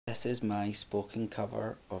This is my spoken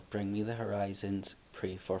cover of Bring Me the Horizons'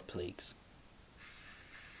 Pray for Plagues.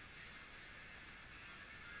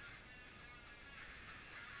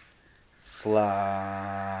 Fly.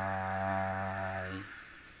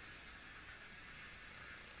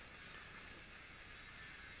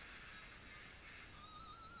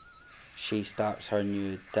 She starts her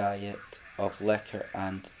new diet of liquor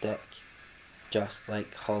and dick, just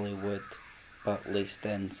like Hollywood, but laced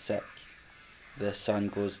in sick. The sun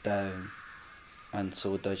goes down, and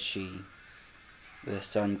so does she. The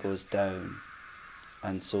sun goes down,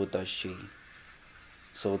 and so does she.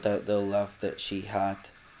 Sold out the love that she had,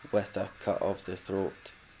 with a cut of the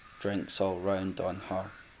throat, drinks all round on her,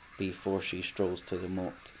 before she strolls to the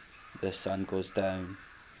moat. The sun goes down,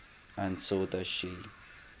 and so does she.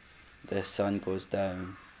 The sun goes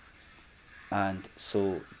down, and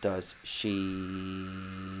so does she.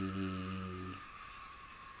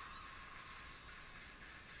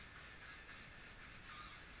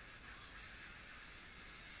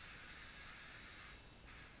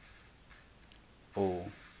 Oh.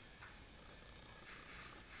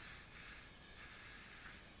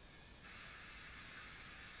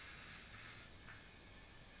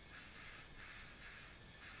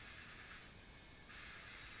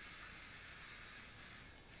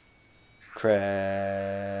 Christ.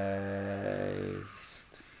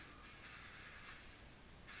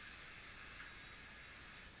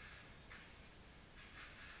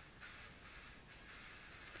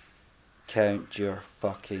 Count your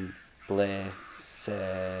fucking blessings.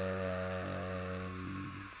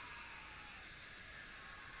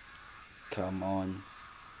 Come on.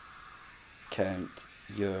 Count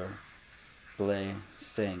your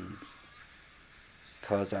blessings.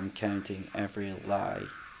 'Cause I'm counting every lie.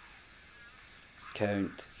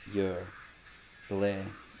 Count your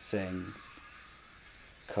blessings.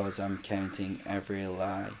 'Cause I'm counting every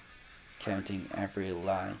lie. Counting every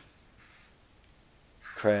lie.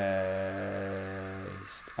 Christ,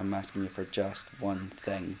 I'm asking you for just one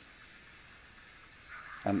thing.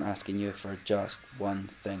 I'm asking you for just one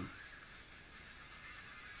thing.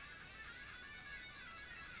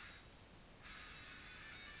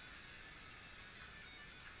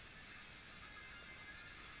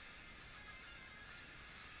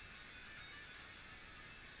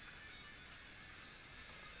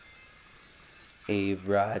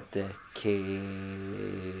 Eradicate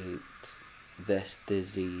this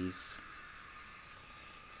disease.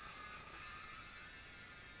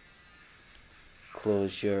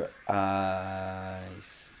 Close your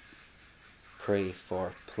eyes. Pray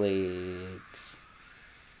for plagues.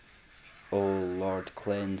 O Lord,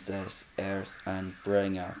 cleanse this earth and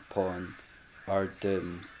bring upon our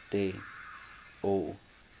doomsday. Oh,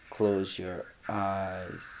 close your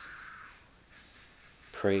eyes.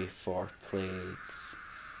 Pray for plagues.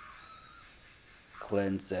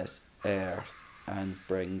 Cleanse this earth and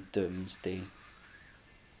bring doomsday.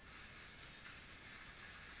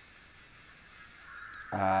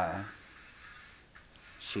 Ah,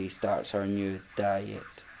 she starts her new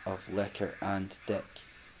diet of liquor and dick,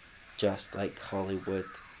 just like Hollywood,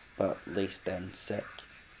 but laced in sick.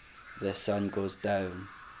 The sun goes down,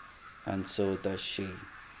 and so does she.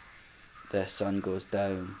 The sun goes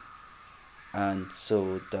down, and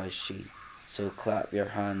so does she. So clap your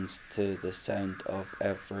hands to the sound of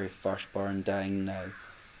every firstborn dying now.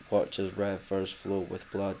 Watch as rivers flow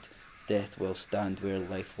with blood. Death will stand where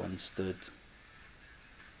life once stood.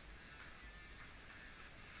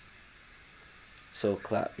 So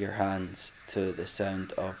clap your hands to the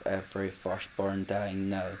sound of every firstborn dying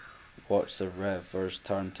now. Watch the rivers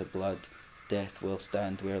turn to blood. Death will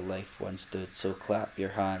stand where life once stood. So clap your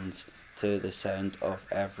hands to the sound of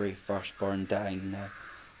every firstborn dying now.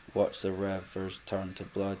 Watch the rivers turn to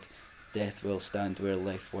blood. Death will stand where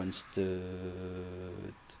life once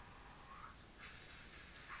stood.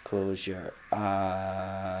 Close your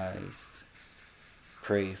eyes.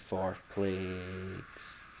 Pray for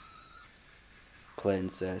plagues.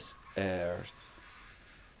 Cleanse this earth.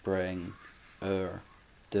 Bring our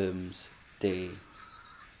doomsday.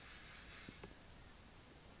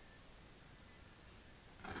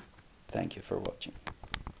 Thank you for watching.